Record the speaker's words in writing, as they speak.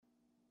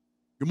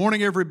Good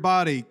morning,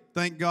 everybody.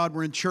 Thank God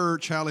we're in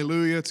church.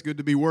 Hallelujah. It's good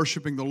to be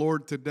worshiping the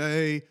Lord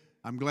today.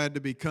 I'm glad to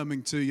be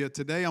coming to you.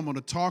 Today, I'm going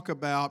to talk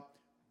about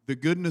the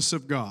goodness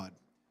of God.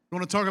 I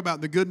want to talk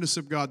about the goodness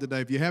of God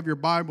today. If you have your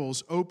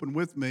Bibles, open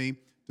with me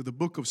to the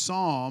book of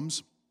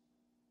Psalms.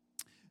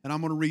 And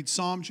I'm going to read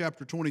Psalm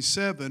chapter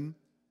 27,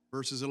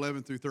 verses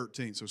 11 through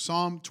 13. So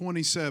Psalm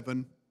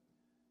 27,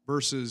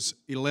 verses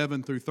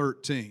 11 through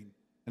 13.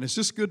 And it's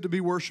just good to be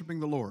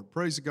worshiping the Lord.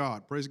 Praise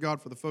God. Praise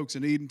God for the folks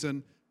in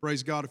Edenton.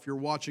 Praise God if you're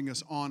watching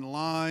us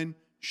online.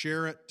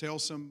 Share it. Tell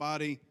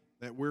somebody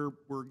that we're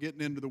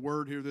getting into the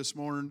Word here this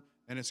morning,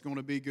 and it's going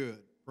to be good.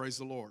 Praise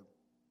the Lord.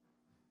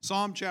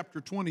 Psalm chapter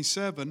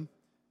 27,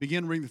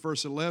 begin reading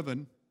verse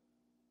 11,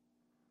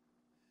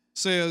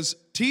 says,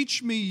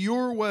 "Teach me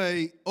your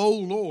way, O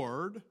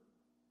Lord,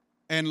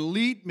 and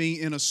lead me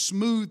in a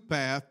smooth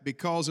path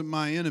because of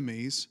my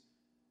enemies.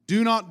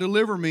 Do not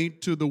deliver me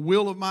to the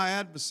will of my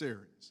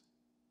adversaries.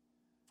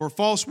 For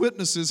false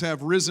witnesses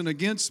have risen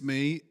against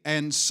me,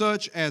 and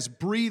such as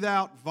breathe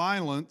out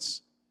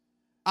violence.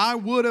 I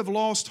would have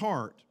lost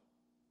heart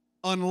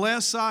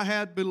unless I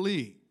had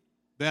believed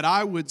that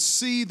I would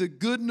see the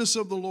goodness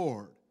of the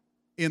Lord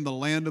in the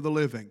land of the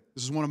living."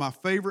 This is one of my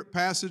favorite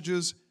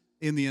passages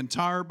in the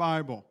entire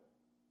Bible.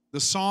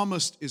 The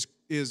psalmist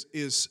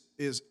is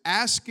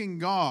asking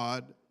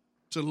God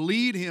to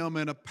lead him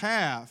in a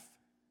path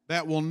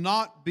that will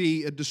not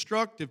be a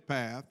destructive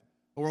path,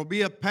 or will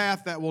be a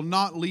path that will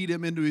not lead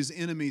him into his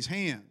enemy's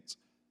hands.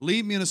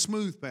 Lead me in a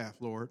smooth path,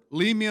 Lord.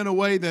 Lead me in a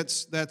way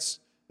that's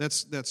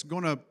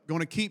going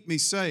to keep me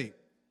safe.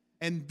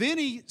 And then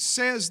he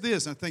says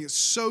this, and I think it's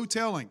so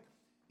telling.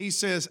 He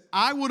says,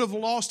 I would have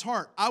lost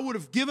heart. I would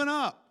have given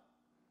up.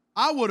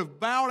 I would have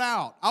bowed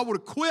out. I would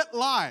have quit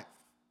life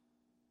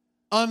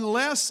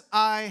unless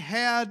I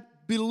had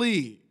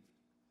believed,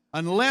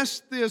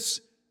 unless this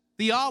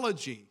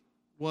theology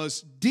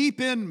was deep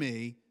in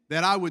me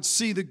that I would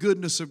see the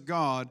goodness of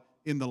God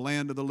in the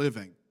land of the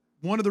living.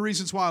 One of the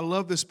reasons why I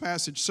love this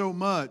passage so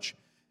much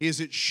is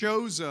it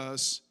shows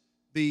us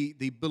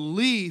the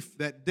belief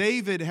that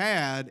David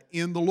had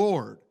in the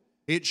Lord.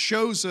 It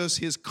shows us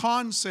his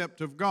concept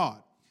of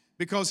God.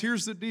 Because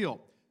here's the deal.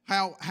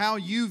 How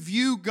you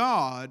view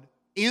God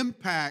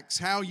impacts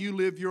how you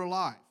live your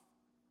life.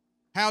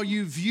 How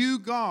you view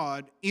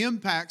God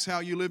impacts how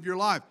you live your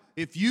life.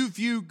 If you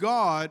view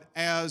God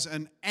as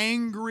an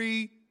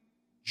angry,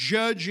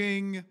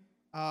 judging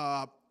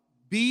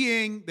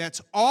being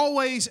that's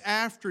always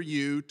after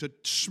you to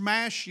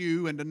smash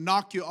you and to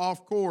knock you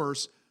off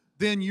course,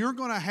 then you're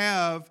going to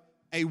have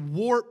a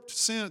warped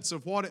sense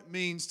of what it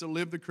means to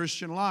live the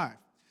Christian life.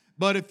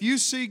 But if you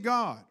see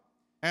God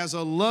as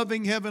a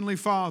loving Heavenly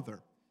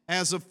Father,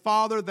 as a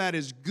Father that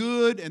is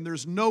good and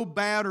there's no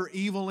bad or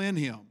evil in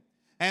Him,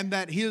 and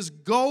that His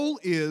goal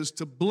is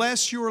to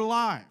bless your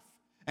life,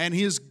 and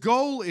His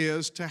goal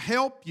is to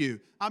help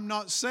you. I'm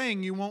not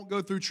saying you won't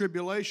go through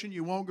tribulation,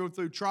 you won't go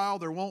through trial,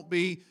 there won't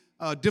be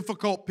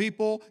difficult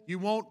people, you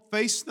won't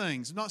face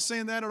things. I'm not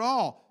saying that at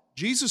all.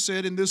 Jesus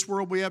said, in this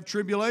world we have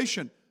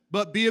tribulation,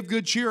 but be of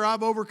good cheer,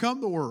 I've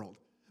overcome the world.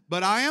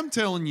 But I am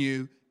telling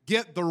you,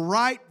 get the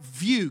right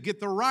view,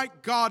 get the right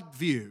God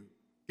view.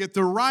 Get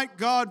the right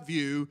God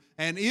view,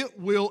 and it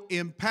will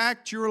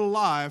impact your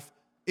life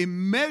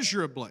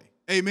immeasurably.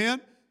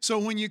 Amen? So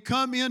when you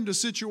come into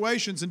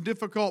situations and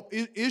difficult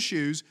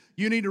issues,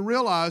 you need to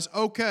realize,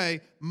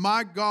 okay,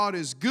 my God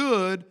is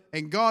good,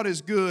 and God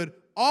is good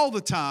all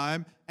the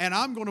time, and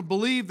I'm going to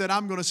believe that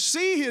I'm going to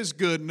see His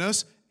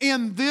goodness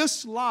in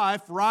this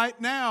life right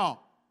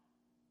now.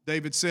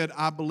 David said,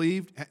 I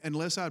believed,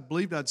 unless I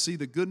believed I'd see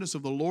the goodness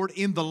of the Lord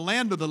in the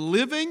land of the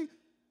living,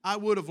 I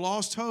would have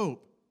lost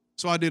hope.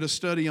 So I did a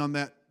study on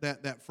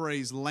that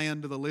phrase,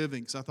 land of the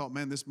living, because I thought,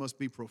 man, this must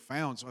be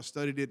profound. So I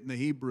studied it in the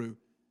Hebrew.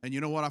 And you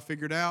know what I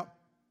figured out?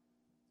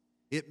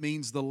 It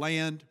means the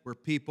land where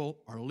people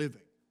are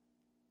living.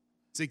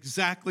 It's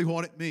exactly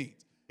what it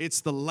means. It's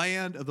the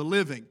land of the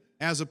living,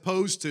 as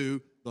opposed to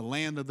the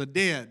land of the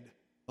dead.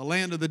 The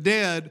land of the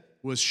dead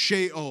was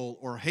Sheol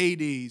or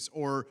Hades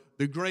or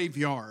the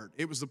graveyard.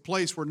 It was the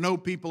place where no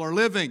people are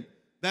living.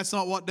 That's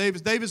not what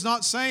David's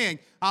not saying,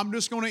 I'm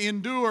just going to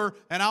endure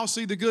and I'll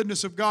see the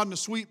goodness of God in the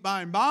sweet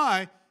by and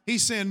by.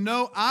 He's saying,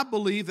 no, I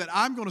believe that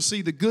I'm going to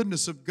see the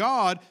goodness of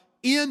God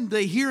in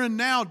the here and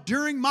now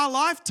during my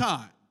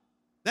lifetime.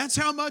 That's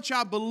how much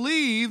I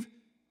believe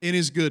in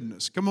His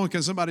goodness. Come on,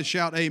 can somebody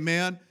shout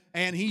amen?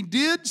 And he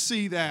did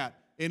see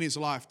that in his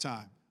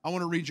lifetime. I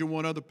want to read you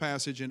one other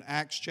passage in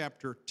Acts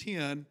chapter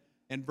 10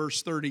 and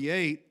verse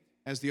 38.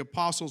 As the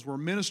apostles were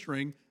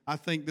ministering, I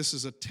think this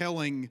is a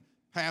telling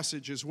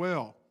passage as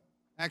well.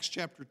 Acts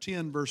chapter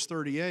 10, verse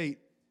 38,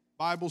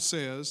 Bible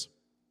says,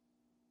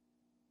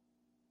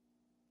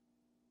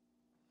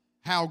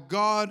 how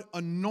God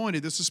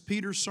anointed, this is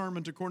Peter's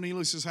sermon to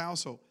Cornelius'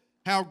 household,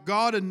 how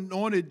God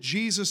anointed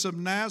Jesus of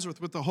Nazareth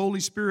with the Holy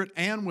Spirit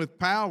and with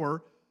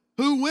power,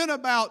 who went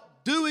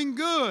about doing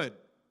good.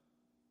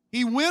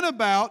 He went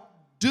about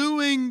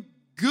doing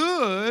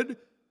good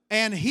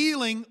and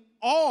healing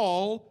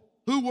all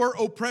who were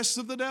oppressed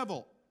of the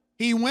devil.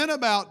 He went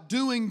about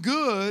doing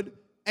good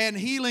and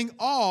healing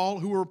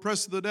all who were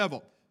oppressed of the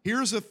devil.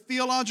 Here's a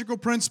theological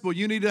principle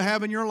you need to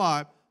have in your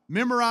life.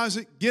 Memorize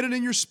it, get it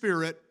in your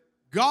spirit.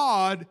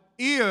 God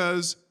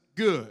is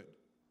good.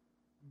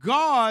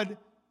 God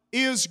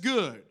is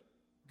good.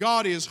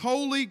 God is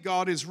holy,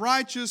 God is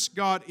righteous,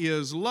 God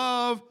is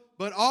love,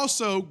 but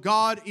also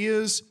God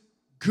is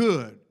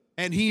good.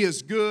 And He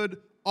is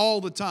good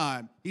all the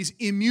time. He's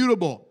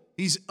immutable.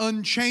 He's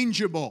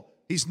unchangeable.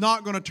 He's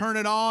not going to turn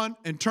it on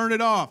and turn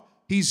it off.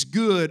 He's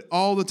good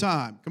all the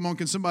time. Come on,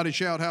 can somebody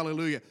shout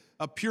hallelujah?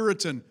 A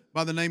Puritan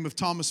by the name of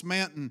Thomas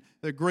Manton,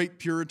 the great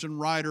Puritan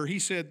writer, he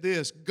said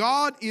this: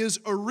 God is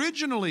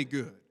originally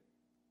good.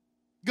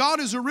 God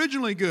is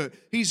originally good.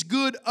 He's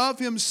good of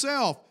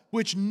Himself,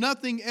 which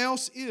nothing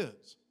else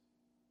is.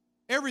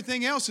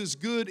 Everything else is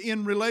good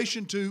in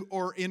relation to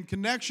or in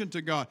connection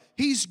to God.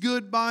 He's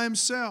good by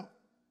Himself.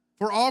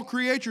 For all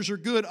creatures are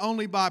good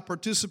only by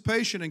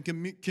participation and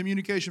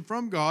communication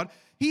from God.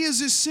 He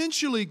is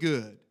essentially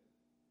good.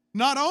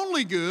 Not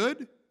only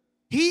good,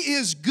 He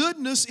is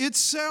goodness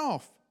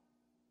itself.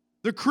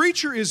 The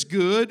creature is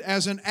good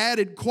as an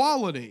added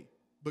quality,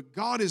 but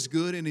God is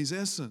good in His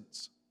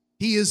essence.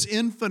 He is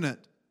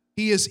infinite.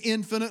 He is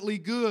infinitely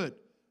good.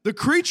 The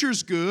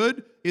creature's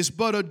good is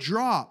but a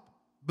drop,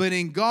 but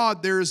in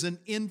God there is an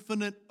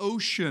infinite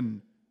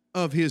ocean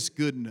of His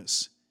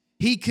goodness.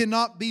 He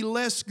cannot be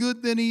less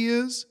good than He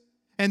is,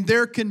 and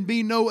there can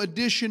be no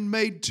addition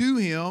made to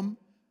Him,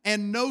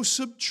 and no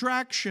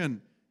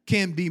subtraction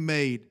can be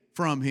made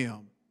from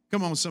Him.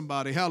 Come on,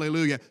 somebody.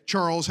 Hallelujah.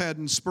 Charles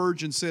Haddon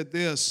Spurgeon said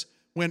this: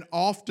 when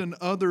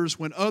others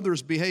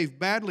behave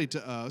badly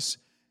to us,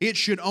 it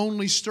should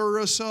only stir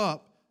us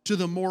up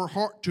to more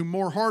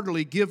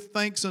heartily give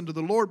thanks unto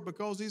the Lord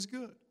because He's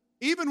good.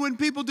 Even when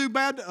people do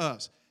bad to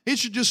us, it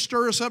should just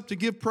stir us up to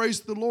give praise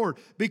to the Lord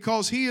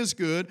because He is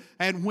good.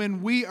 And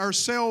when we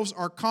ourselves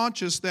are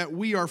conscious that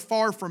we are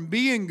far from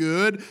being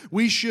good,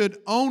 we should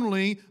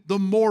only the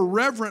more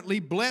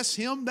reverently bless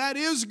Him that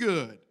is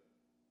good.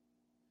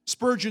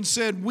 Spurgeon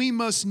said, we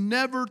must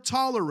never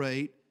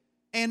tolerate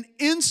an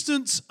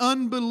instant's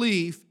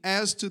unbelief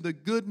as to the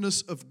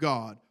goodness of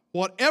God.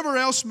 Whatever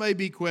else may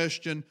be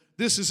questioned,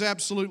 this is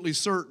absolutely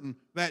certain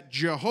that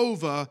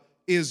Jehovah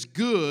is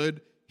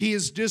good.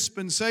 His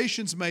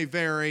dispensations may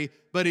vary,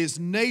 but His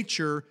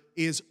nature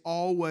is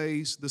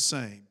always the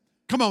same.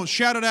 Come on,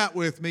 shout it out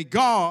with me.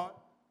 God,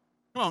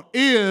 come on,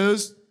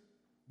 is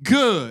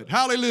good.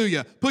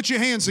 Hallelujah. Put your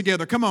hands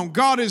together. Come on,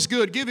 God is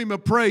good. Give Him a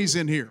praise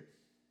in here.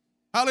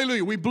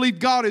 Hallelujah. We believe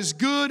God is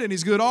good and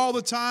He's good all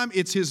the time.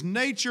 It's His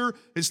nature.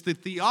 It's the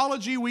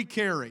theology we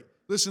carry.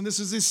 Listen, this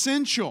is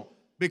essential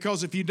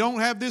because if you don't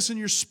have this in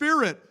your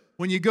spirit,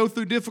 when you go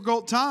through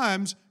difficult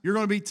times, you're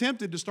going to be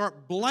tempted to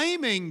start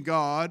blaming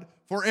God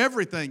for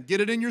everything. Get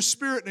it in your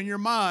spirit and in your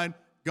mind,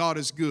 God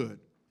is good.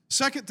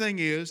 Second thing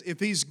is, if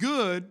He's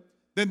good,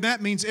 then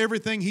that means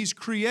everything He's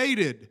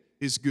created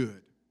is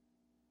good.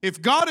 If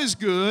God is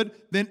good,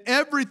 then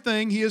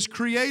everything He has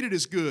created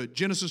is good.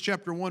 Genesis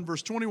chapter 1,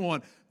 verse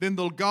 21, Then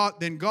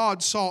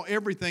God saw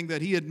everything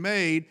that He had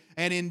made,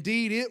 and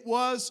indeed it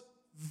was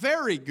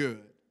very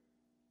good.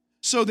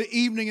 So the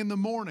evening and the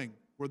morning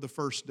were the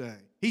first day.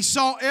 He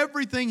saw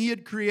everything He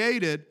had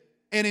created,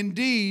 and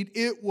indeed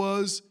it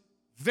was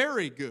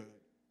very good.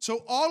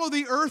 So all of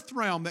the earth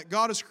realm that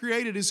God has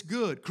created is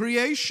good.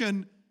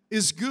 Creation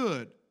is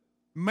good.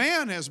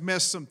 Man has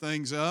messed some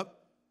things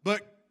up,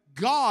 but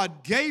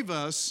God gave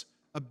us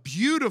a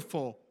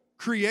beautiful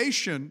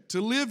creation to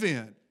live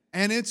in,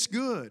 and it's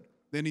good.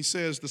 Then he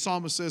says, the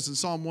psalmist says in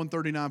Psalm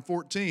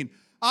 139:14,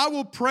 I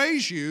will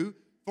praise You,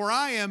 for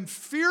I am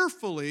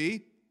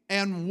fearfully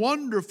and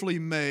wonderfully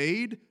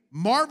made.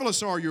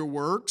 Marvelous are Your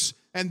works,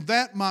 and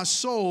that my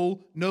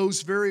soul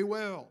knows very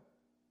well.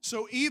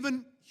 So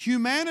even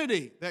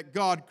humanity that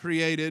God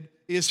created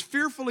is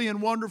fearfully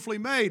and wonderfully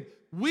made.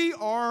 We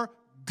are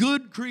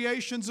good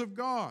creations of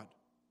God.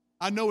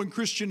 I know in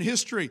Christian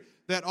history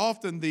that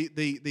often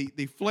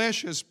the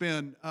flesh has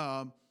been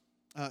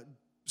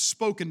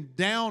spoken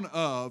down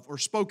of or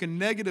spoken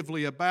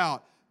negatively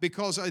about,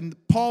 because in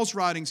Paul's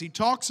writings he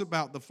talks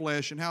about the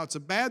flesh and how it's a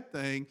bad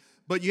thing.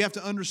 But you have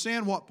to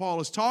understand what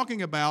Paul is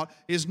talking about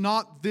is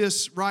not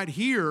this right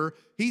here.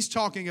 He's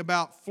talking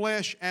about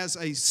flesh as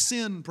a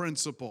sin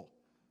principle,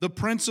 the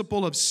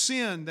principle of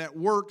sin that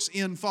works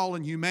in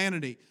fallen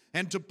humanity.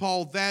 And to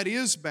Paul, that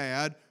is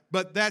bad,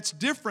 but that's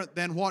different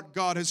than what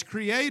God has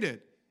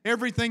created.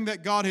 Everything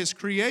that God has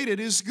created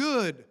is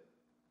good.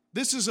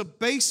 This is a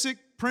basic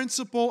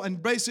principle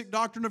and basic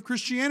doctrine of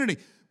Christianity.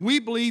 We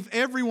believe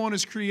everyone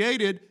is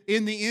created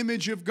in the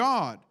image of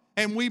God.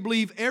 And we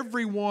believe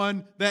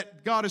everyone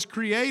that God has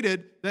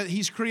created, that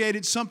He's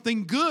created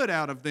something good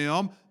out of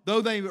them.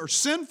 Though they are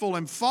sinful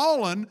and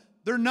fallen,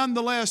 they're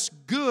nonetheless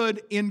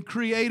good in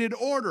created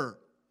order.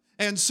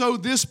 And so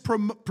this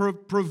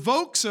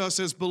provokes us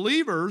as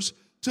believers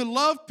to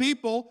love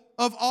people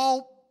of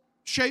all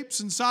shapes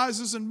and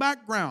sizes and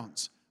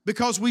backgrounds.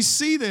 because we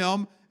see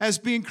them as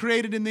being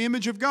created in the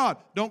image of God.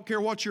 Don't care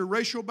what your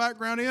racial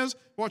background is,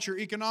 what your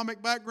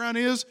economic background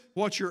is,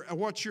 what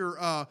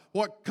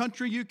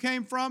country you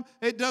came from.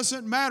 It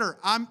doesn't matter.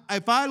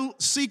 If I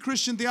see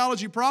Christian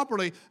theology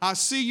properly, I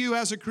see you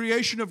as a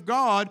creation of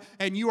God,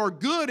 and you are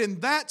good in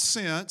that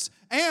sense,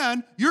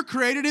 and you're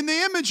created in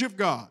the image of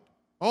God.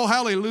 Oh,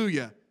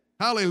 hallelujah.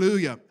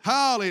 Hallelujah.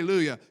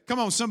 Hallelujah. Come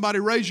on, somebody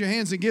raise your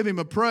hands and give Him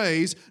a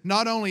praise.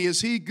 Not only is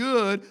He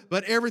good,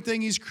 but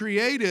everything He's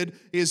created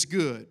is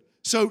good.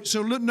 So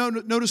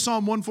notice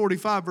Psalm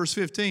 145, verse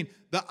 15.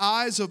 The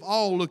eyes of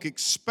all look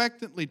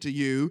expectantly to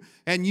you,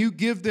 and you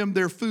give them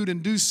their food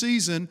in due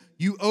season.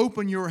 You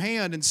open your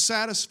hand and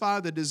satisfy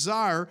the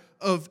desire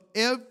of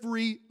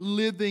every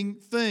living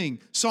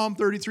thing. Psalm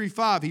 33,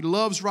 5. He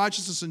loves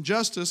righteousness and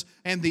justice,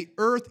 and the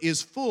earth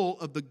is full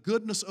of the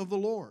goodness of the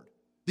Lord.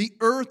 The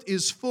earth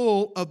is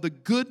full of the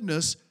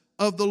goodness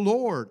of the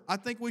Lord. I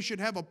think we should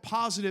have a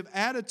positive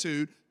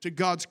attitude to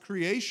God's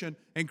creation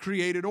and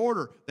created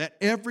order, that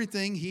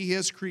everything He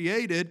has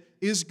created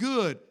is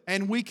good,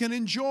 and we can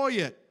enjoy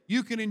it.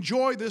 You can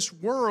enjoy this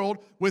world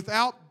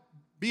without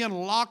being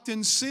locked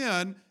in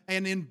sin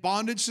and in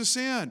bondage to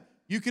sin.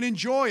 You can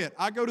enjoy it.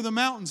 I go to the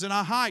mountains and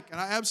I hike, and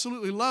I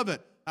absolutely love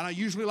it. And I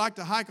usually like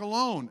to hike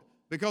alone,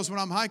 because when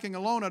I'm hiking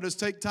alone, I just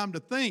take time to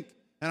think,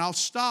 and I'll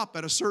stop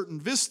at a certain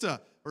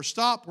vista or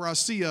stop where I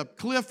see a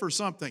cliff or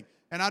something,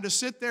 and I just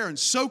sit there and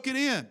soak it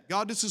in.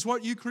 God, this is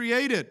what You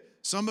created.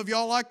 Some of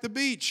y'all like the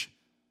beach.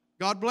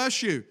 God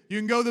bless you. You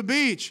can go to the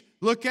beach,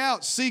 look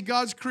out, see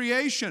God's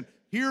creation,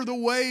 hear the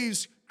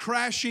waves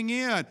crashing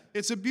in.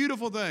 It's a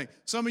beautiful thing.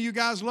 Some of you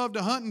guys love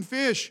to hunt and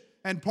fish,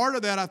 and part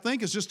of that, I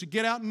think, is just to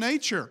get out in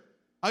nature.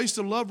 I used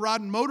to love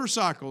riding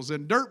motorcycles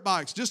and dirt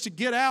bikes just to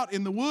get out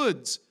in the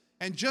woods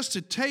and just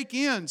to take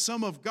in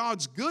some of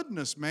God's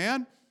goodness,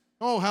 man.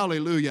 Oh,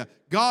 hallelujah.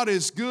 God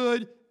is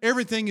good.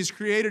 Everything He's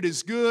created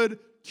is good.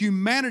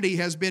 Humanity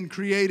has been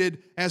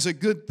created as a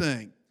good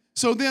thing.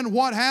 So then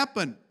what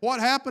happened? What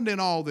happened in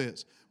all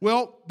this?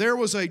 Well, there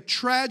was a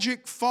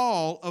tragic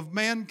fall of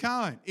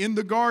mankind in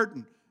the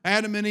garden.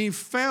 Adam and Eve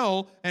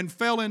fell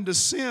into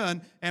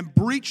sin and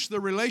breached the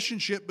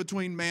relationship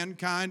between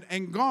mankind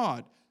and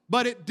God.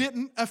 But it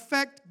didn't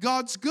affect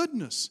God's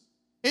goodness.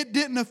 It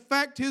didn't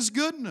affect His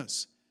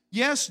goodness.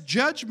 Yes,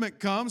 judgment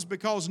comes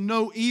because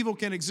no evil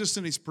can exist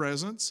in His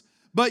presence,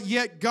 but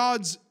yet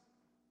God's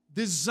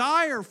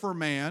desire for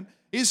man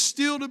is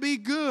still to be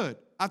good.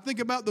 I think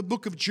about the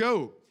book of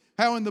Job,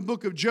 how in the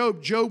book of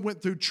Job, Job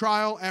went through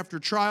trial after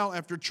trial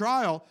after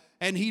trial,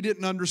 and he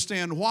didn't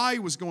understand why he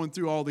was going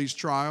through all these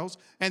trials.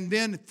 And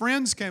then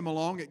friends came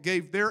along and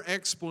gave their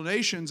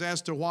explanations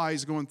as to why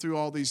he's going through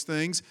all these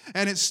things,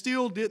 and it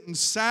still didn't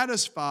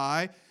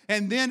satisfy.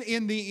 And then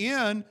in the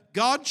end,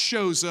 God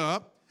shows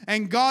up,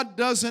 and God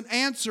doesn't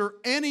answer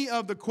any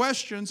of the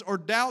questions or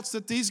doubts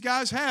that these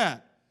guys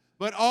had.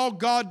 But all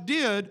God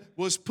did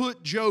was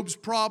put Job's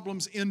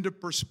problems into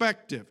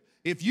perspective.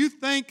 If you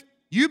think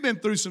you've been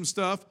through some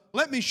stuff,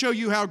 let me show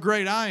you how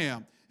great I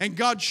am. And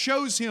God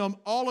shows him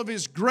all of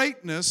His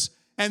greatness.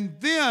 And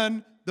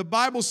then the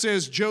Bible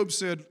says, Job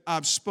said,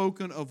 I've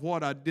spoken of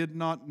what I did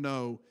not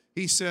know.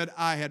 He said,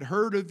 I had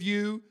heard of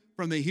You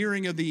from the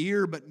hearing of the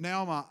ear, but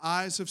now my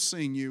eyes have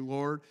seen You,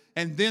 Lord.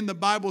 And then the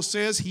Bible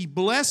says he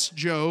blessed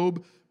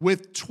Job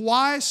with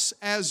twice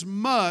as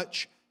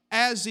much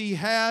as he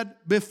had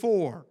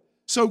before.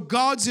 So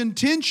God's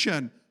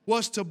intention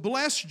was to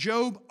bless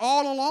Job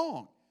all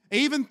along.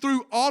 Even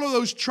through all of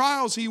those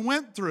trials he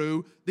went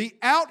through, the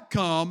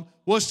outcome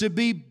was to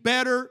be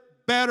better,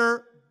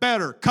 better,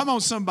 better. Come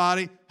on,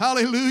 somebody.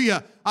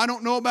 Hallelujah. I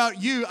don't know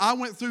about you. I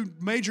went through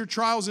major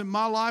trials in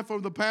my life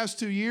over the past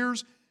 2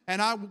 years,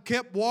 and I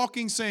kept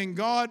walking saying,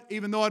 God,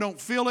 even though I don't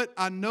feel it,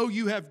 I know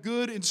You have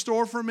good in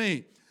store for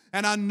me.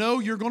 And I know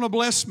You're going to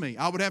bless me.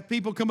 I would have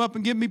people come up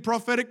and give me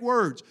prophetic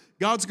words.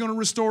 God's going to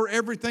restore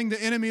everything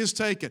the enemy has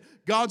taken.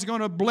 God's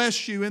going to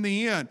bless you in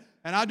the end.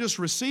 And I just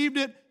received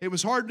it. It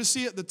was hard to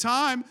see at the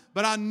time,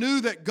 but I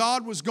knew that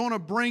God was going to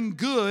bring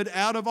good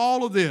out of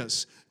all of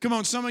this. Come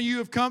on, some of you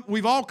have come,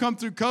 we've all come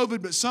through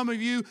COVID, but some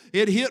of you,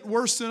 it hit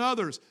worse than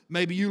others.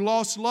 Maybe you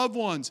lost loved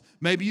ones.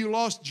 Maybe you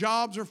lost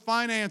jobs or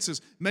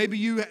finances. Maybe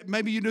you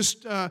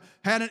just had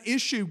an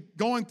issue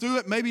going through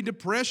it, maybe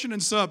depression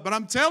and stuff. But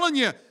I'm telling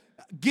you,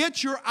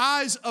 get your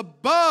eyes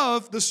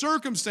above the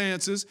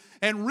circumstances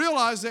and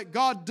realize that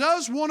God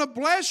does want to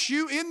bless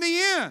you in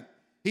the end.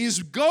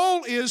 His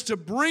goal is to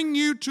bring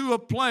you to a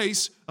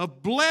place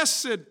of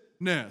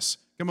blessedness.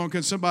 Come on,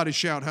 can somebody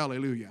shout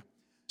hallelujah?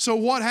 So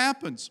what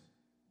happens?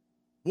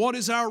 What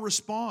is our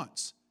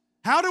response?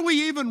 How do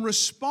we even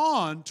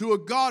respond to a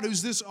God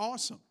who's this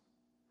awesome?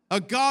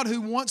 A God who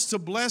wants to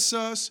bless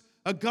us,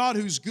 a God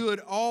who's good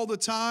all the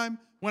time.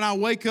 When I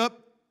wake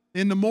up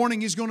in the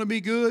morning, He's going to be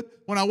good.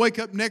 When I wake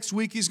up next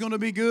week, He's going to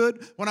be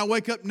good. When I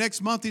wake up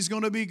next month, He's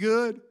going to be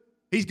good.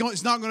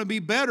 It's not going to be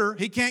better.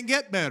 He can't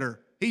get better.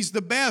 He's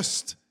the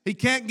best. He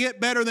can't get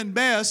better than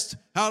best.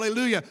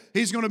 Hallelujah.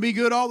 He's going to be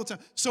good all the time.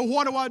 So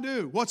what do I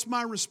do? What's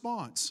my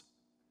response?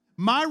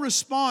 My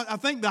response, I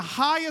think the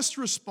highest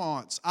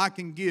response I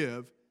can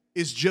give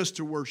is just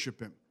to worship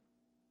Him.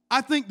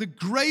 I think the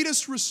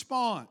greatest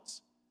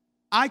response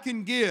I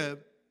can give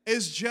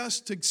is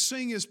just to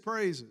sing His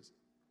praises,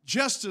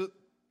 just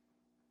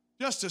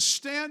to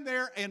stand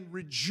there and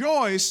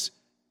rejoice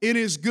in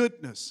His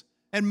goodness.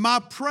 And my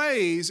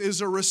praise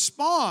is a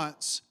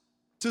response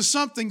to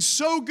something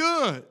so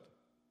good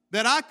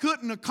that I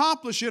couldn't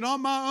accomplish it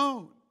on my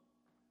own.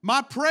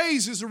 My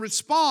praise is a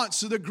response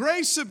to the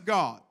grace of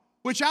God,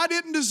 which I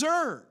didn't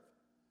deserve.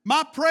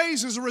 My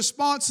praise is a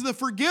response to the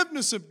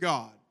forgiveness of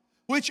God,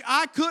 which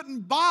I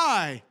couldn't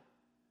buy.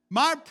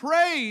 My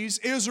praise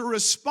is a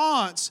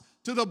response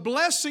to the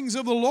blessings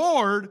of the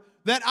Lord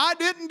that I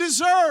didn't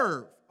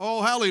deserve.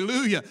 Oh,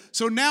 hallelujah.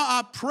 So now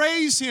I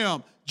praise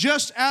Him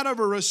just out of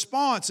a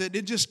response. It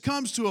just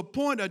comes to a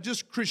point, a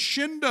just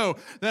crescendo,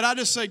 that I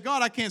just say,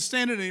 God, I can't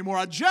stand it anymore.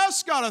 I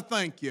just got to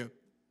thank You.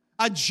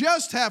 I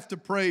just have to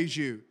praise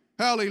You.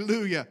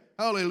 Hallelujah.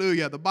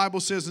 Hallelujah. The Bible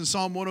says in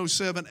Psalm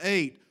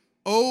 107:8,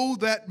 oh,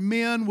 that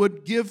men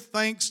would give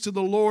thanks to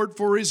the Lord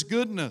for His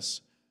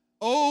goodness.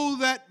 Oh,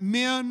 that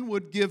men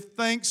would give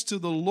thanks to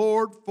the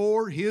Lord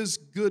for His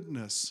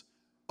goodness.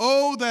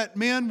 Oh, that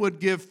men would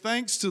give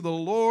thanks to the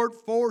Lord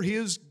for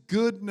His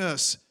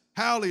goodness.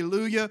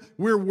 Hallelujah.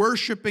 We're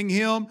worshiping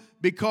Him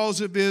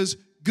because of His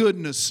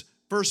goodness.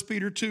 1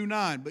 Peter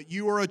 2:9, but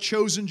you are a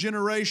chosen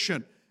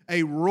generation,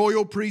 a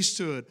royal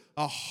priesthood,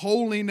 a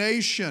holy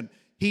nation,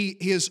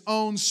 His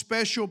own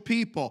special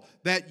people,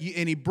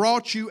 and He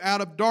brought you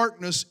out of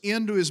darkness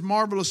into His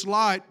marvelous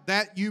light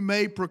that you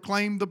may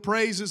proclaim the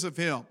praises of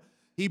Him.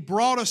 He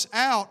brought us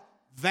out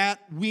that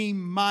we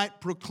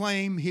might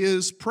proclaim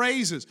His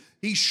praises.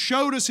 He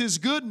showed us His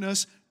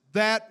goodness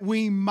that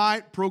we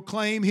might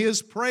proclaim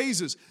His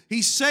praises.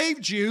 He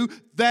saved you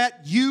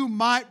that you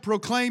might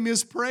proclaim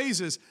His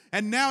praises.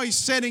 And now He's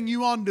setting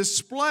you on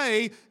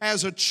display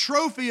as a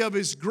trophy of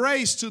His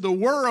grace to the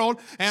world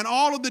and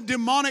all of the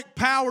demonic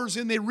powers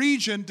in the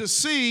region to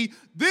see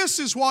this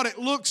is what it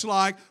looks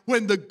like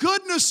when the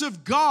goodness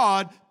of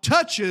God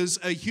touches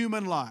a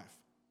human life.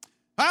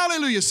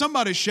 Hallelujah.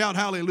 Somebody shout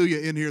hallelujah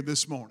in here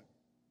this morning.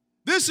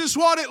 This is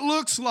what it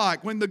looks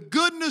like when the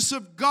goodness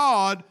of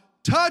God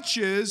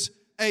touches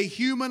a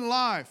human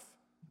life.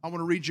 I want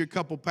to read you a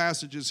couple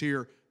passages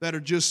here that are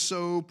just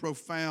so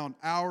profound.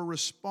 Our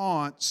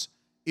response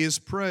is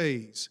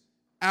praise.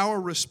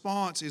 Our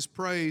response is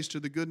praise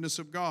to the goodness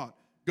of God.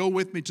 Go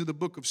with me to the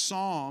book of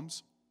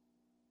Psalms.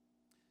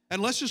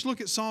 And let's just look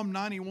at Psalm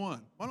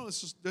 91.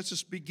 Let's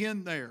just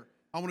begin there.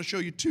 I want to show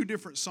you two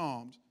different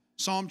Psalms.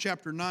 Psalm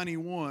chapter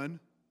 91.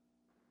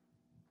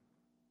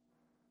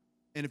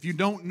 And if you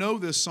don't know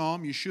this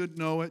psalm, you should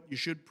know it. You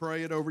should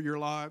pray it over your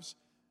lives.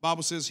 The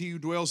Bible says, he who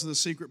dwells in the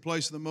secret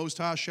place of the Most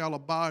High shall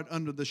abide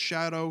under the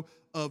shadow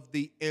of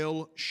the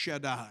El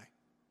Shaddai.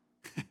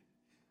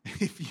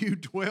 If you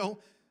dwell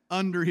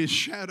under His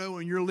shadow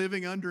and you're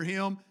living under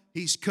Him,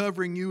 He's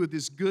covering you with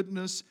His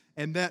goodness.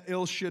 And that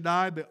El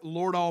Shaddai, the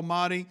Lord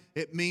Almighty,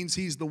 it means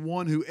He's the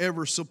one who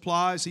ever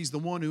supplies. He's the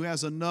one who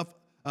has enough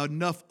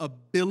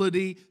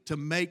ability to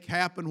make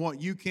happen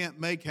what you can't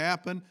make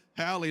happen.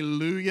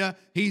 Hallelujah.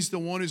 He's the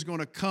one who's going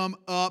to come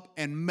up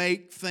and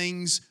make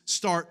things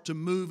start to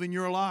move in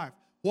your life.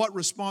 What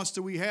response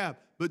do we have?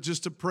 But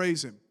just to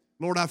praise Him.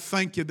 Lord, I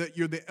thank You that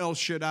You're the El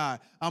Shaddai.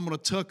 I'm going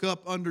to tuck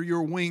up under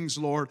Your wings,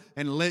 Lord,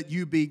 and let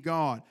You be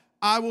God.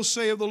 I will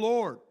say of the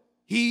Lord,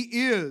 He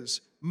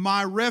is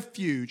my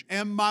refuge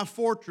and my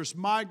fortress,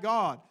 my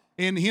God.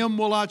 In Him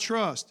will I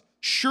trust.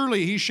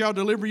 Surely He shall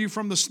deliver you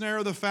from the snare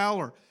of the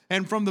fowler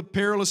and from the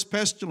perilous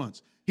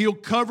pestilence. He'll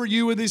cover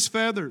you with His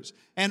feathers,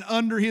 and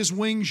under His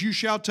wings you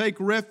shall take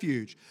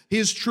refuge.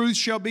 His truth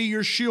shall be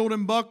your shield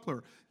and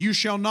buckler. You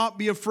shall not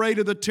be afraid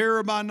of the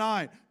terror by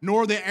night,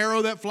 nor the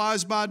arrow that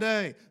flies by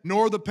day,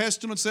 nor the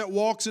pestilence that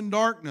walks in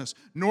darkness,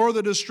 nor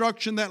the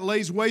destruction that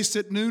lays waste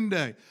at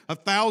noonday.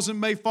 1,000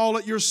 may fall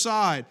at your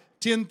side,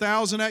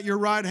 10,000 at your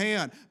right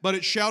hand, but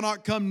it shall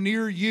not come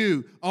near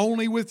you.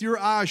 Only with your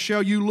eyes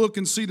shall you look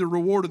and see the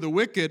reward of the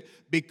wicked,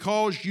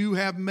 because you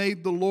have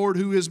made the Lord,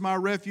 who is my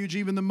refuge,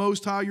 even the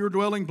Most High, your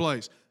dwelling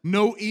place.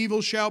 No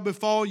evil shall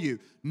befall you.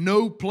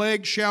 No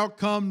plague shall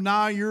come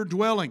nigh your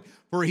dwelling.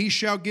 For He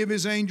shall give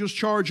His angels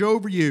charge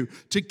over you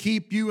to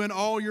keep you in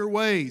all your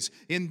ways.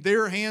 In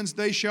their hands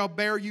they shall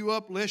bear you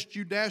up, lest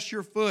you dash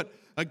your foot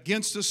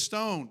against a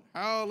stone.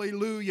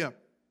 Hallelujah.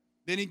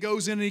 Then he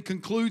goes in and he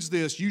concludes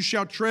this. You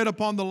shall tread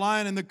upon the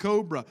lion and the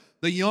cobra,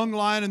 the young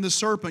lion and the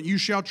serpent you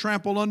shall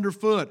trample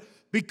underfoot.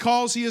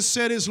 Because He has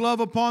set His love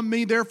upon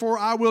me, therefore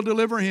I will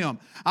deliver him.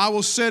 I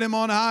will set him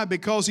on high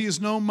because he has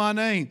known my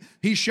name.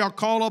 He shall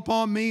call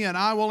upon me and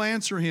I will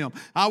answer him.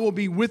 I will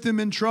be with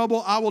him in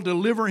trouble. I will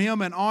deliver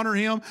him and honor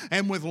him.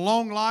 And with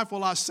long life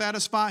will I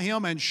satisfy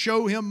him and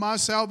show him my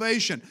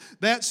salvation.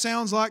 That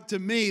sounds like to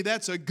me,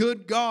 that's a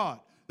good God.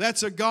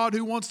 That's a God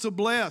who wants to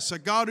bless, a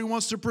God who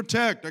wants to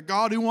protect, a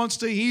God who wants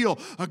to heal,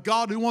 a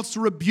God who wants to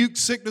rebuke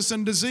sickness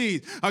and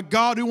disease, a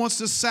God who wants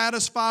to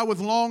satisfy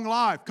with long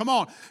life. Come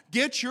on,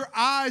 get your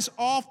eyes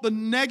off the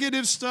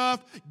negative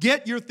stuff,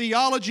 get your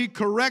theology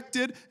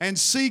corrected, and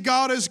see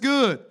God as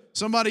good.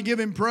 Somebody give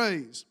Him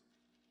praise.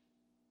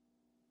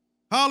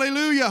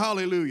 Hallelujah,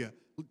 hallelujah.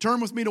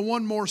 Turn with me to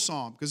one more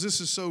psalm, because this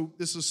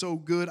is so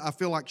good. I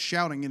feel like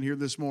shouting in here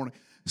this morning.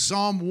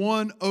 Psalm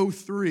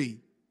 103.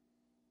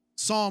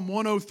 Psalm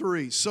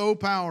 103, so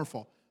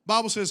powerful.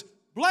 Bible says,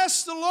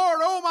 "Bless the Lord,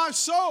 O my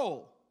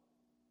soul,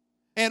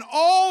 and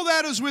all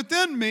that is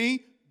within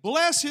me,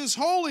 bless His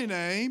holy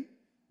name.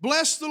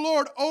 Bless the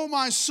Lord, O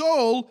my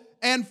soul,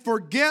 and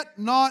forget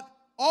not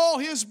all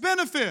His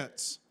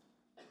benefits."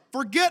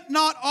 Forget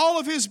not all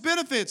of His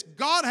benefits.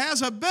 God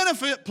has a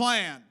benefit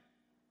plan.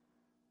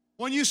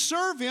 When you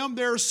serve Him,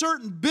 there are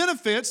certain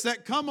benefits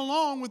that come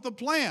along with the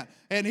plan.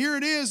 And here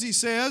it is, He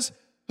says,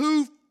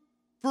 who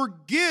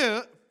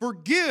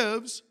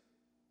forgives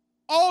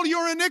all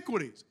your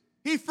iniquities.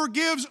 He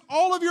forgives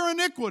all of your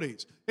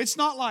iniquities. It's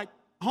not like,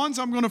 Hans,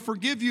 I'm going to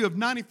forgive you of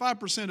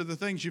 95% of the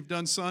things you've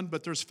done, son,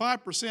 but there's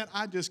 5%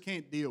 I just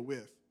can't deal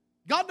with.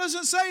 God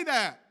doesn't say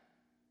that.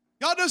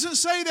 God doesn't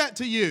say that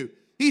to you.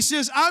 He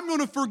says, I'm going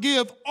to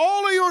forgive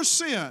all of your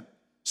sin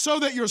so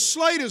that your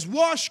slate is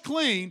washed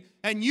clean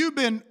and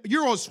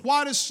you're as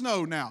white as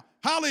snow now.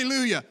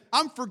 Hallelujah.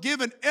 I'm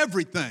forgiven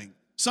everything.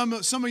 Some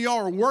of y'all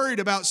are worried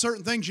about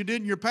certain things you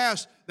did in your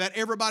past that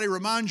everybody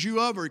reminds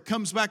you of, or it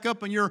comes back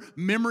up in your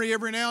memory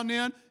every now and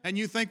then, and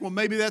you think, well,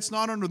 maybe that's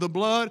not under the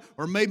blood,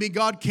 or maybe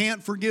God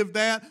can't forgive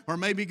that, or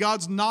maybe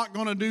God's not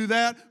going to do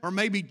that, or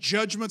maybe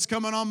judgment's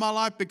coming on my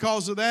life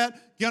because of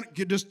that.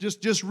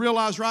 Just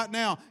realize right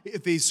now,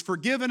 if He's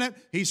forgiven it,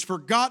 He's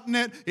forgotten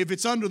it. If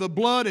it's under the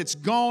blood, it's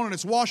gone and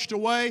it's washed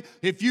away.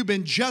 If you've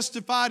been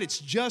justified, it's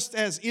just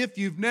as if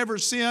you've never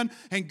sinned,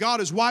 and God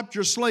has wiped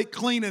your slate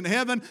clean in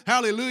heaven.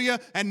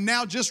 Hallelujah. And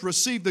now just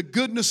receive the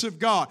goodness of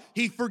God.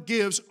 He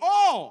forgives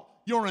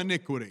all your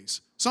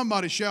iniquities.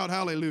 Somebody shout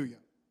hallelujah.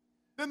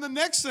 Then the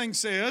next thing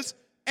says,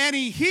 and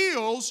He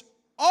heals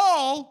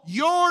all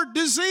your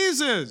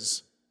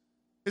diseases.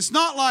 It's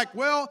not like,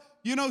 well,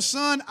 you know,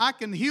 son, I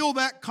can heal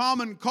that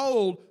common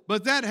cold,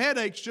 but that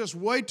headache's just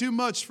way too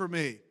much for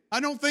me. I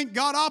don't think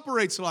God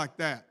operates like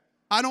that.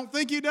 I don't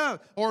think He does.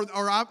 Or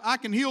I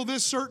can heal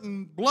this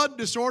certain blood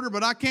disorder,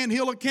 but I can't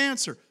heal a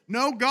cancer.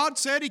 No, God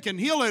said He can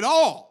heal it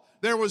all.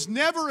 There was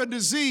never a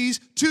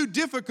disease too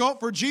difficult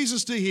for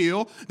Jesus to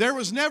heal. There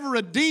was never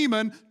a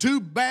demon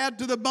too bad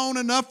to the bone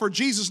enough for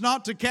Jesus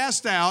not to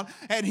cast out.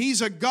 And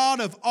He's a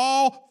God of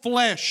all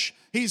flesh.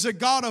 He's a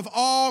God of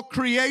all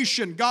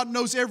creation. God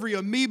knows every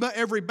amoeba,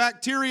 every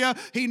bacteria.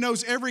 He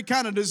knows every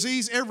kind of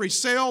disease, every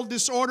cell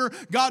disorder.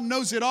 God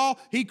knows it all.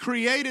 He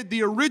created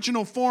the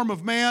original form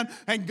of man,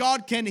 and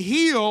God can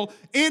heal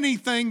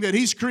anything that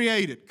He's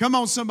created. Come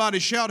on, somebody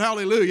shout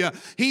hallelujah.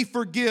 He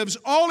forgives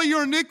all of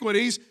your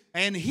iniquities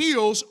and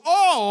heals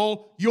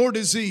all your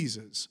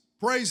diseases.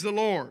 Praise the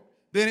Lord.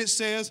 Then it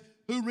says,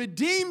 who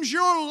redeems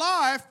your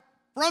life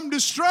from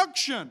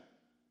destruction.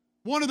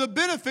 One of the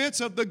benefits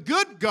of the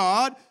good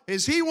God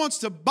is He wants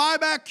to buy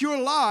back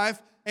your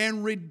life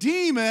and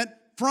redeem it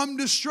from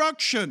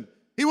destruction.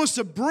 He wants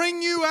to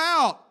bring you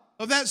out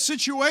of that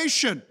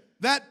situation,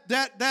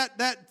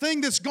 that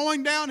thing that's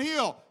going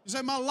downhill. You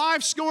say, my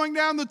life's going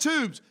down the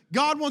tubes.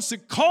 God wants to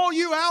call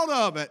you out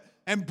of it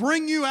and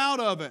bring you out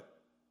of it.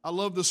 I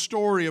love the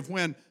story of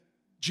when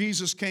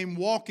Jesus came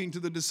walking to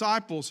the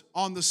disciples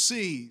on the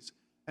seas,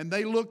 and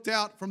they looked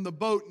out from the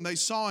boat and they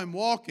saw Him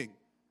walking,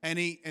 and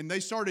they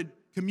started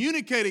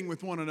communicating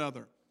with one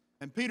another.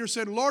 And Peter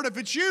said, Lord, if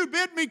it's You,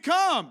 bid me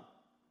come.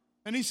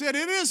 And He said,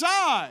 it is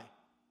I.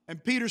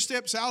 And Peter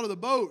steps out of the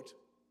boat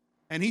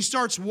and he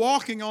starts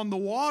walking on the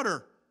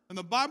water. And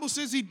the Bible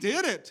says he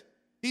did it.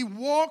 He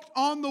walked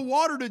on the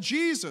water to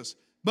Jesus.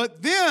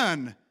 But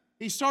then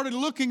he started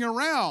looking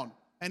around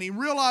and he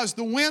realized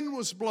the wind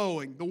was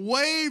blowing, the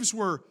waves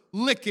were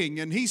licking,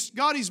 and he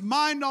got his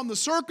mind on the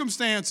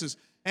circumstances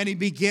and he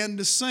began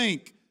to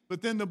sink.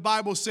 But then the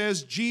Bible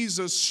says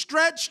Jesus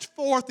stretched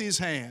forth His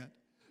hand.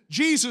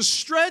 Jesus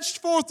stretched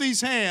forth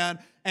His hand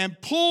and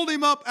pulled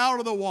him up out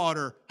of the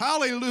water.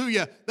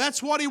 Hallelujah.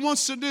 That's what He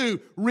wants to do.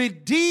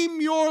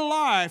 Redeem your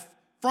life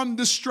from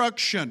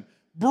destruction.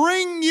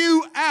 Bring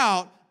you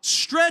out,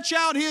 stretch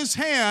out His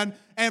hand,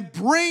 and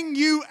bring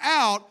you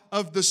out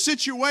of the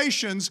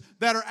situations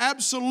that are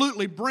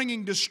absolutely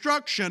bringing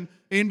destruction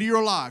into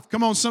your life.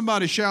 Come on,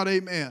 somebody shout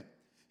amen.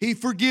 He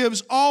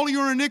forgives all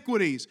your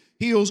iniquities,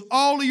 heals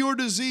all of your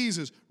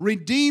diseases,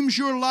 redeems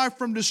your life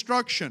from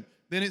destruction.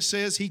 Then it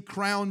says He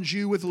crowns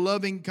you with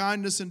loving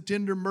kindness and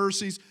tender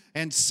mercies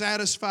and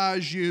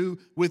satisfies you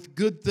with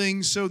good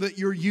things so that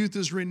your youth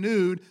is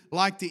renewed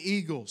like the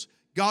eagles.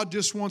 God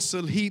just wants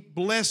to heap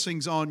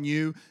blessings on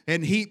you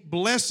and heap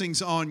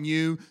blessings on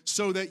you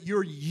so that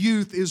your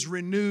youth is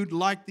renewed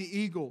like the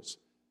eagles.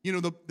 You know,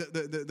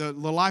 the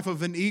life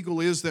of an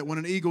eagle is that when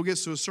an eagle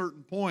gets to a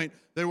certain point,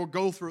 they will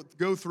go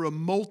through a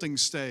molting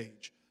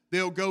stage.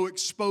 They'll go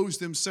expose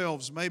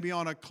themselves, maybe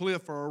on a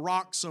cliff or a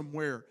rock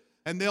somewhere,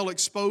 and they'll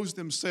expose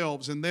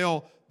themselves, and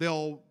they'll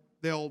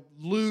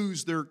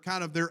lose their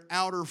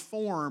outer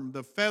form,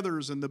 the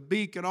feathers and the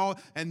beak and all.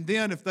 And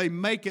then if they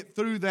make it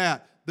through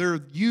that, their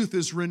youth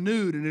is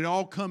renewed and it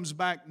all comes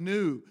back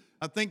new.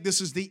 I think this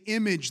is the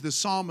image the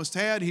psalmist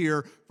had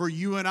here for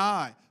you and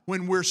I.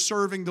 When we're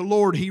serving the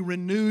Lord, He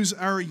renews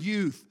our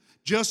youth.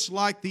 Just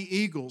like the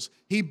eagles,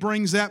 He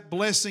brings that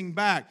blessing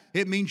back.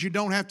 It means you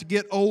don't have to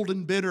get old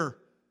and bitter.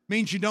 It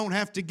means you don't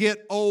have to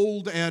get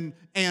old and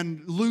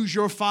lose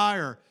your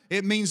fire.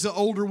 It means the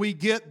older we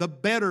get, the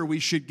better we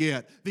should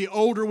get. The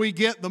older we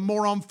get, the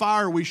more on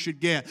fire we should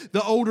get.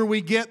 The older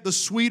we get, the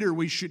sweeter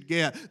we should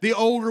get. The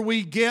older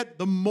we get,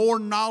 the more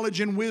knowledge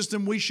and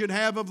wisdom we should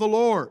have of the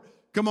Lord.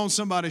 Come on,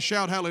 somebody,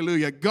 shout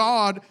hallelujah.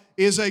 God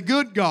is a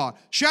good God.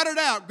 Shout it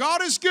out.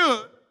 God is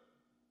good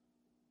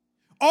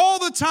all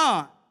the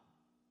time.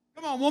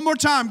 Come on, one more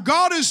time.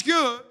 God is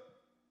good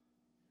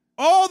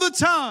all the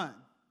time.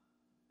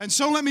 And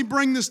so let me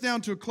bring this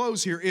down to a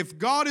close here. If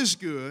God is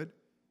good,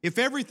 if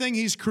everything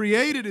He's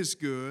created is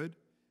good,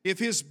 if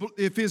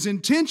His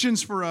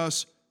intentions for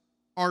us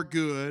are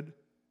good,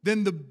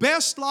 then the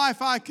best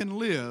life I can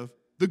live,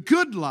 the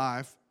good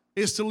life,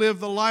 is to live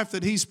the life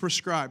that He's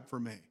prescribed for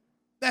me.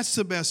 That's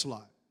the best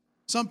life.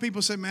 Some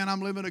people say, man,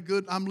 I'm living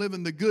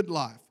the good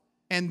life.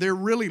 And they're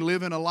really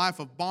living a life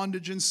of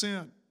bondage and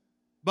sin.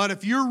 But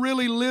if you're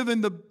really living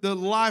the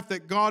life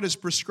that God has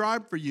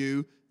prescribed for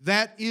you,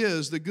 that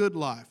is the good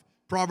life.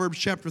 Proverbs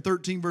chapter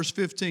 13, verse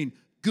 15.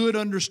 Good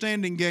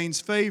understanding gains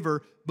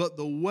favor, but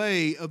the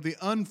way of the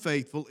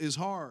unfaithful is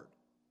hard.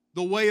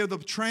 The way of the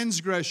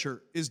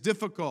transgressor is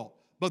difficult,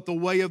 but the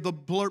way of the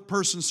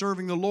person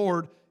serving the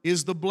Lord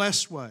is the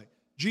blessed way.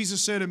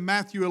 Jesus said in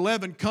Matthew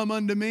 11, come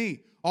unto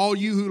me, all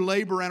you who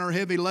labor and are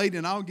heavy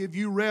laden, I'll give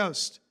you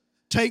rest.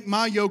 Take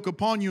my yoke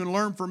upon you and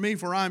learn from me,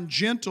 for I am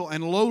gentle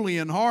and lowly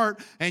in heart,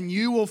 and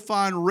you will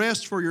find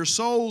rest for your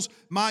souls.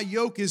 My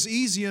yoke is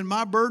easy and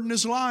my burden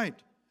is light.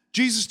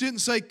 Jesus didn't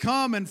say,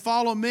 come and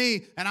follow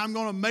me, and I'm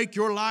going to make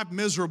your life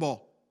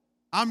miserable.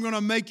 I'm going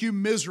to make you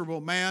miserable,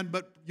 man,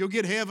 but you'll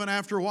get heaven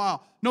after a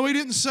while. No, He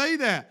didn't say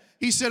that.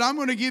 He said, I'm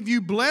going to give you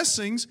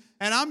blessings,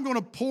 and I'm going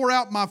to pour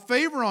out my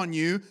favor on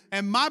you,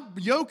 and my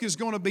yoke is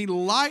going to be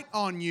light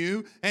on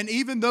you. And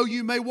even though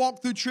you may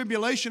walk through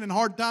tribulation and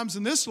hard times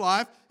in this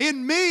life,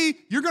 in me,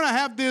 you're going to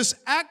have this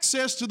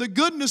access to the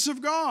goodness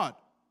of God.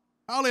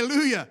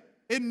 Hallelujah.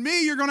 In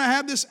me, you're going to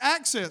have this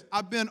access.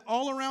 I've been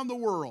all around the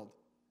world,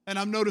 and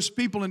I've noticed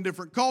people in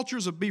different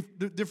cultures, of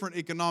different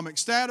economic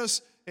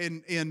status,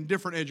 in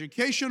different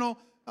educational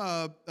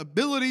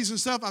abilities and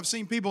stuff. I've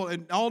seen people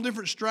in all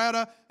different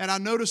strata, and I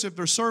notice if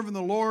they're serving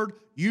the Lord,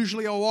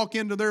 usually I'll walk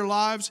into their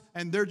lives,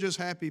 and they're just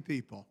happy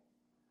people.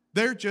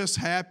 They're just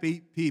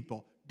happy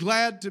people.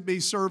 Glad to be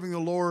serving the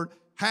Lord.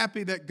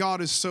 Happy that God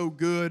is so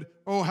good.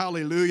 Oh,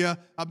 hallelujah.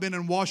 I've been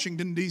in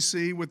Washington,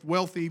 D.C. with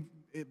wealthy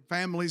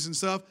families and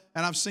stuff,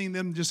 and I've seen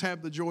them just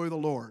have the joy of the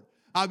Lord.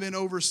 I've been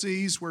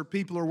overseas where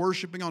people are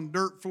worshiping on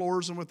dirt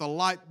floors and with a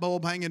light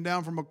bulb hanging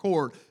down from a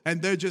cord,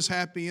 and they're just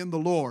happy in the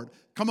Lord.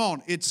 Come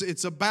on,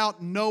 it's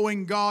about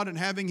knowing God and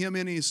having Him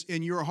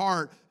in your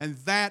heart, and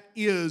that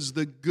is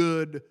the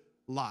good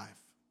life.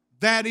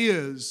 That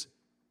is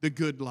the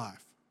good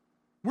life.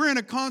 We're in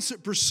a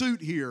constant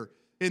pursuit here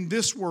in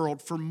this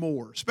world for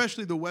more,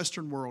 especially the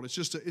Western world. It's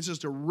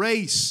just a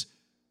race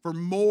for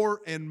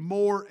more and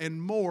more and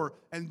more,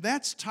 and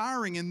that's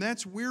tiring and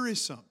that's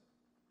wearisome.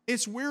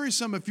 It's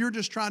wearisome if you're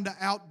just trying to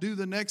outdo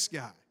the next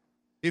guy.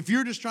 If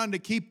you're just trying to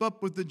keep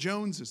up with the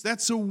Joneses.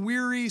 That's a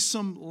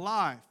wearisome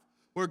life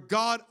where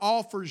God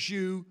offers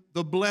you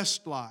the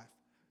blessed life.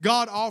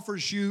 God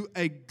offers you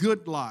a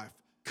good life.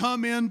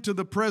 Come into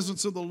the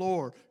presence of the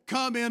Lord.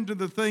 Come into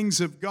the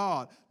things of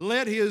God.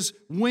 Let His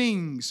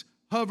wings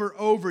hover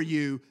over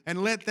you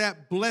and let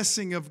that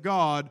blessing of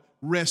God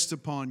rest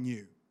upon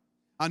you.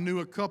 I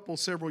knew a couple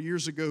several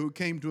years ago who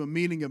came to a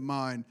meeting of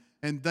mine,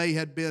 and they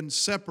had been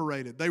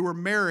separated. They were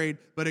married,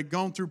 but had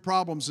gone through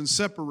problems and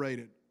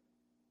separated.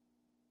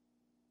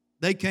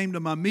 They came to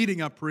my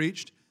meeting I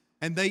preached,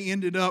 and they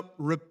ended up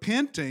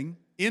repenting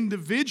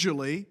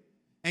individually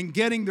and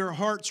getting their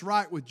hearts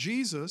right with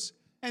Jesus,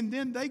 and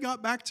then they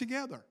got back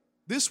together.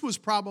 This was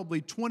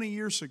probably 20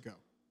 years ago.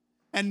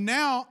 And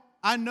now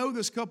I know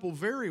this couple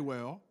very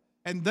well,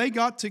 and they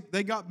got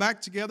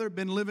back together,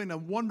 been living a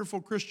wonderful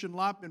Christian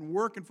life, been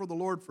working for the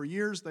Lord for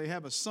years. They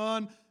have a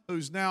son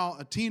who's now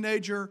a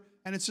teenager.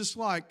 And it's just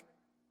like,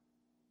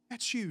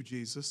 that's you,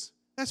 Jesus.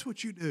 That's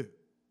what you do.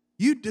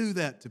 You do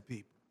that to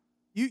people.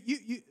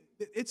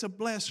 It's a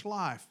blessed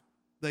life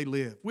they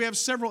live. We have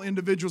several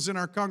individuals in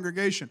our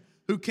congregation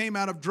who came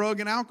out of drug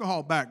and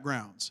alcohol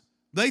backgrounds.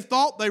 They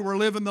thought they were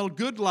living the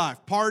good life,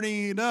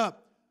 partying it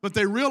up, but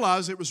they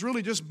realized it was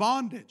really just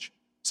bondage.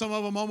 Some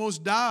of them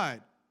almost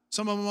died.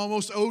 Some of them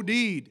almost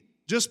OD'd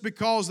just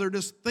because they're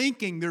just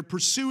thinking they're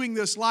pursuing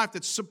this life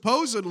that's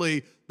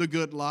supposedly the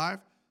good life.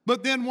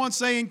 But then once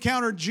they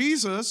encountered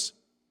Jesus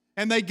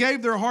and they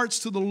gave their hearts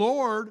to the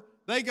Lord,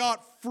 they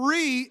got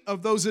free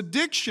of those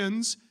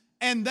addictions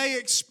and they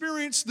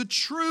experienced the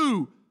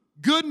true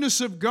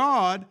goodness of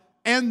God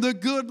and the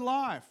good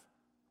life.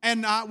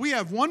 And we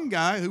have one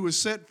guy who was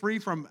set free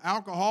from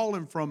alcohol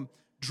and from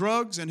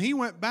drugs, and he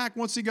went back,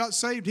 once he got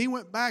saved, he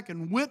went back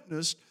and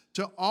witnessed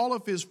to all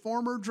of his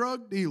former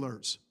drug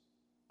dealers.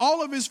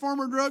 all of his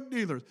former drug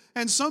dealers.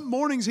 And some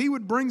mornings he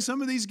would bring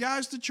some of these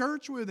guys to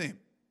church with him.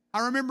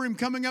 I remember him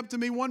coming up to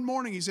me one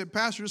morning. He said,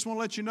 Pastor, just want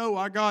to let you know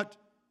I got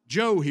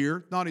Joe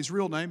here, not his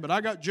real name, but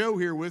I got Joe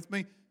here with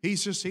me. He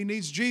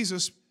needs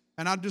Jesus.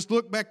 And I just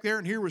looked back there,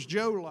 and here was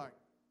Joe, like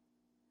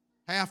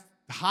half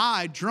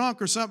high,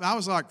 drunk or something. I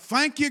was like,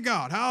 thank you,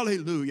 God.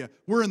 Hallelujah.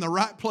 We're in the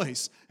right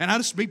place. And I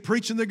just be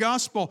preaching the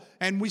gospel.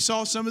 And we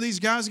saw some of these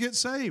guys get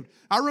saved.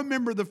 I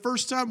remember the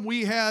first time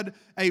we had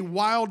a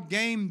wild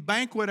game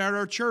banquet at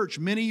our church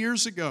many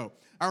years ago.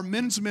 Our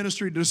men's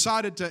ministry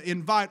decided to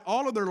invite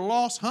all of their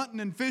lost hunting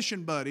and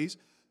fishing buddies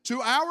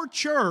to our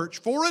church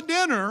for a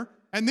dinner.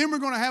 And then we're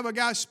going to have a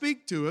guy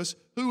speak to us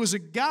who was a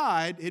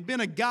guide, had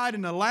been a guide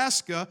in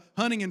Alaska,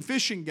 hunting and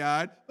fishing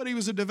guide, but he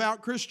was a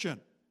devout Christian.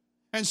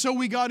 And so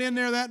we got in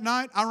there that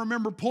night. I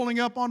remember pulling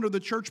up onto the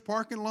church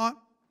parking lot,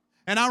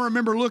 and I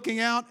remember looking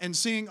out and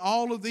seeing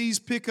all of these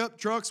pickup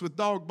trucks with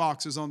dog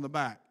boxes on the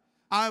back.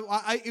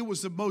 It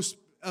was the most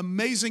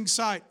amazing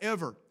sight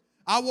ever.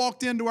 I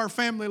walked into our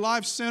Family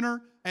Life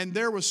Center, and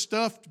there was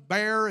stuffed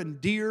bear and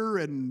deer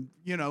and,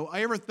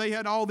 they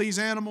had all these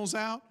animals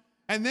out.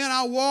 And then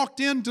I walked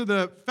into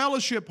the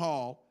fellowship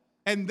hall,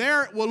 and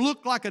there it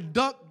looked like a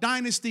Duck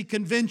Dynasty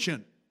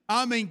convention.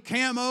 I mean,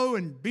 camo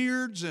and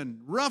beards and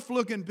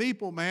rough-looking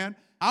people, man.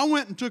 I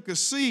went and took a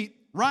seat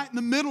right in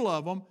the middle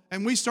of them,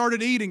 and we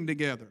started eating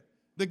together.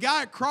 The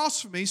guy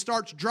across from me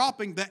starts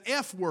dropping the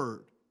F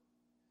word.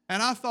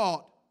 And I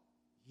thought,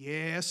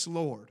 yes,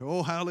 Lord.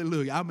 Oh,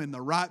 hallelujah. I'm in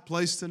the right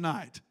place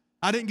tonight.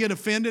 I didn't get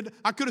offended.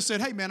 I could have said,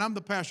 hey, man, I'm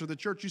the pastor of the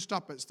church. You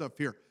stop that stuff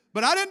here.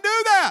 But I didn't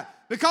do that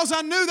because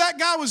I knew that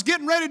guy was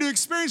getting ready to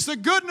experience the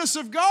goodness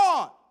of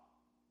God.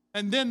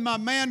 And then my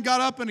man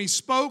got up and he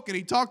spoke, and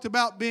he talked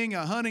about being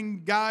a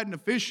hunting guide and a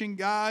fishing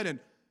guide, and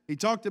he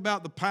talked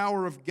about the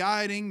power of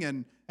guiding,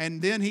 and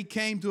then he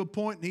came to a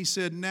point and he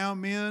said, now,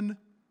 men,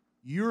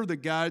 you're the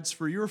guides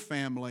for your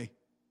family.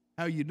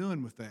 How are you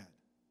doing with that?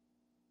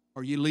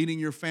 Are you leading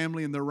your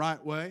family in the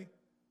right way?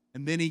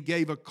 And then he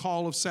gave a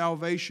call of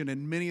salvation,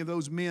 and many of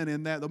those men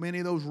many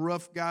of those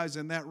rough guys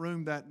in that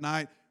room that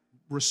night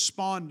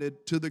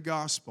responded to the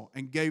gospel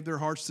and gave their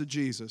hearts to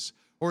Jesus.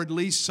 Or at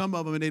least some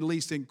of them at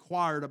least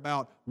inquired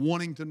about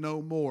wanting to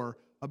know more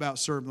about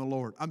serving the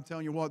Lord. I'm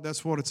telling you what,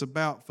 that's what it's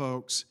about,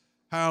 folks.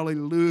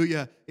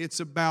 Hallelujah. It's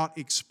about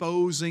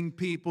exposing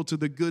people to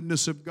the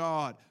goodness of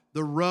God.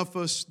 The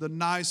roughest, the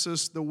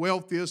nicest, the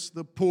wealthiest,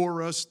 the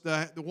poorest,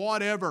 the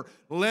whatever.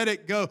 Let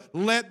it go.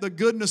 Let the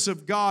goodness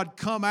of God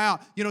come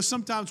out.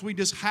 Sometimes we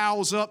just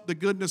house up the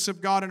goodness of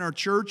God in our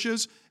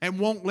churches and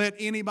won't let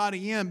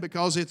anybody in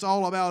because it's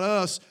all about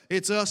us.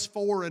 It's us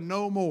for and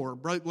no more.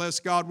 Bless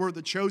God, we're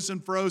the chosen,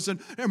 frozen,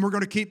 and we're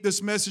going to keep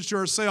this message to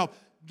ourselves.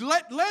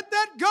 Let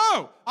that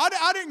go.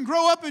 I didn't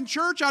grow up in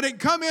church. I didn't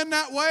come in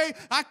that way.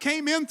 I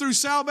came in through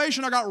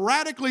salvation. I got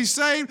radically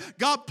saved.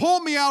 God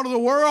pulled me out of the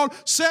world,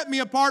 set me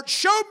apart,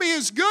 showed me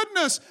His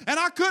goodness, and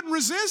I couldn't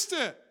resist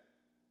it.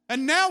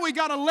 And now we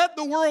got to let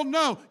the world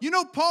know.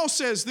 Paul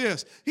says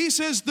this. He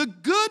says, the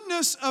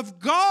goodness of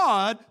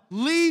God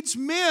leads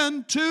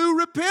men to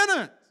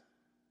repentance.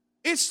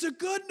 It's the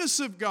goodness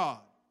of God.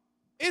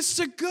 It's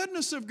the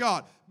goodness of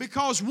God.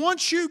 Because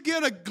once you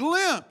get a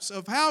glimpse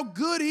of how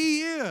good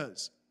He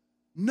is,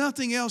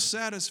 nothing else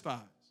satisfies.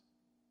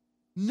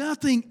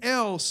 Nothing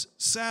else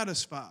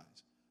satisfies.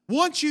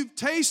 Once you've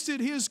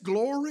tasted His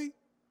glory,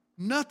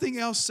 nothing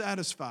else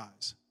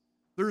satisfies.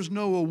 There's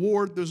no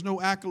award, there's no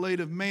accolade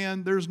of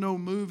man, there's no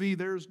movie,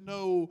 there's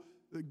no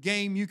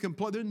game you can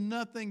play. There's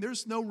nothing,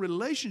 there's no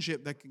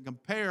relationship that can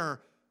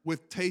compare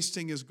with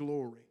tasting His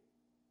glory.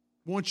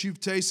 Once you've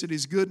tasted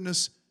His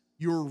goodness,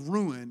 you're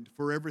ruined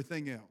for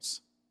everything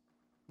else.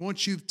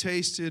 Once you've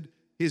tasted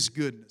His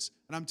goodness.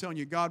 And I'm telling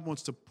you, God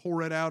wants to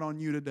pour it out on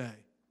you today.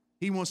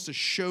 He wants to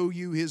show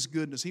you His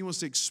goodness. He wants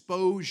to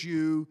expose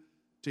you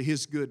to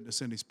His goodness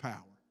and His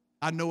power.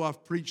 I know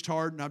I've preached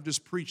hard and I've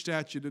just preached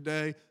at you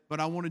today, but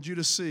I wanted you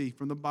to see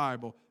from the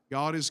Bible,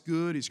 God is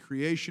good. His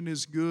creation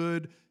is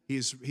good.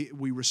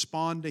 We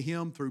respond to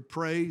Him through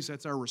praise.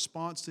 That's our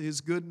response to His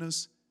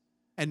goodness.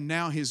 And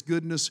now His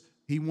goodness,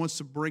 He wants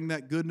to bring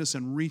that goodness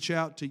and reach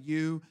out to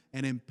you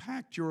and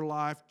impact your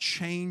life,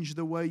 change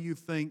the way you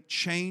think,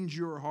 change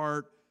your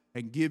heart,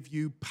 and give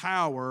you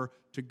power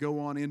to go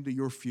on into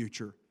your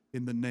future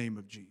in the name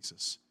of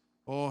Jesus.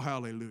 Oh,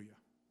 hallelujah.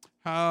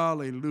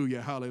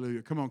 Hallelujah,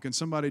 hallelujah. Come on, can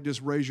somebody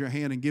just raise your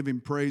hand and give Him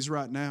praise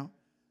right now?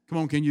 Come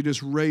on, can you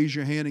just raise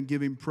your hand and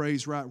give Him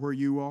praise right where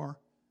you are?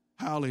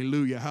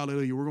 Hallelujah,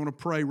 hallelujah. We're going to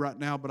pray right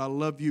now, but I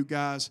love you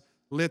guys.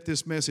 Let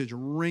this message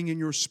ring in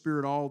your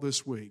spirit all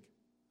this week.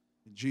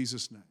 In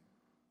Jesus' name.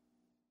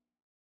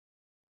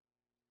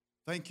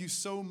 Thank you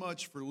so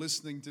much for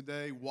listening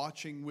today,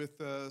 watching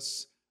with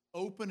us,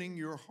 opening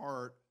your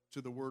heart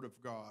to the Word of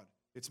God.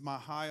 It's my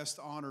highest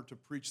honor to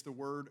preach the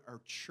Word.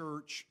 Our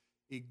church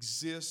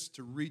exists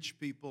to reach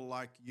people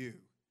like you.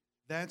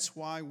 That's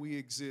why we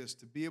exist,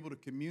 to be able to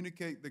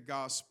communicate the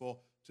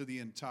gospel to the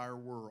entire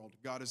world.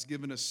 God has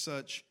given us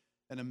such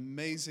an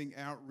amazing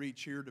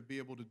outreach here to be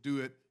able to do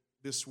it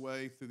this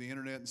way through the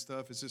internet and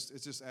stuff. It's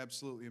just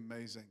absolutely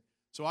amazing.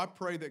 So I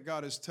pray that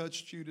God has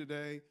touched you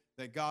today,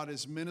 that God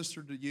has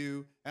ministered to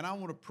you, and I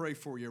want to pray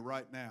for you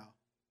right now.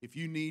 If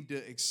you need to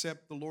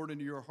accept the Lord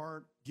into your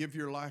heart, give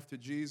your life to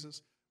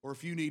Jesus, or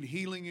if you need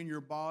healing in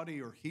your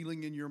body or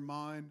healing in your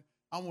mind,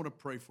 I want to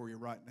pray for you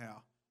right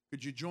now.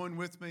 Could you join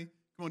with me?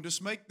 Come on,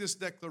 just make this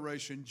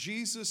declaration.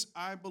 Jesus,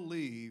 I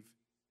believe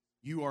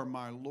you are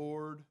my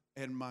Lord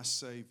and my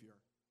Savior.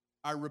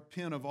 I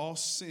repent of all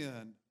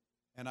sin,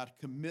 and I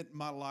commit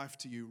my life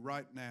to you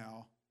right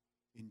now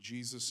in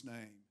Jesus'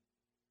 name.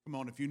 Come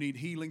on, if you need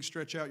healing,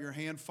 stretch out your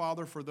hand.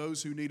 Father, for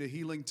those who need a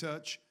healing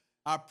touch,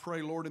 I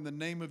pray, Lord, in the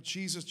name of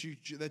Jesus,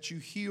 that you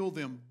heal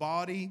them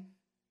body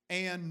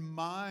and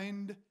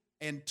mind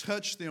and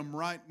touch them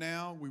right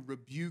now. We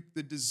rebuke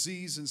the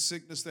disease and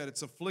sickness that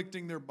it's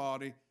afflicting their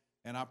body,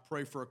 and I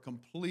pray for a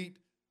complete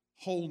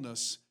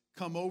wholeness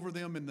come over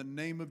them in the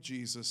name of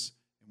Jesus,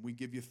 and we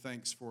give you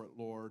thanks for it,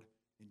 Lord.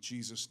 In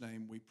Jesus'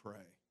 name we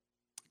pray.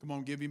 Come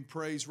on, give him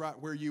praise right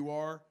where you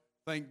are.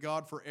 Thank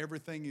God for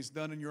everything he's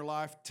done in your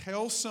life.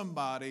 Tell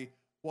somebody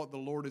what the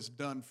Lord has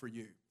done for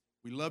you.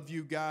 We love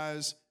you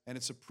guys, and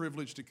it's a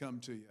privilege to come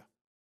to you.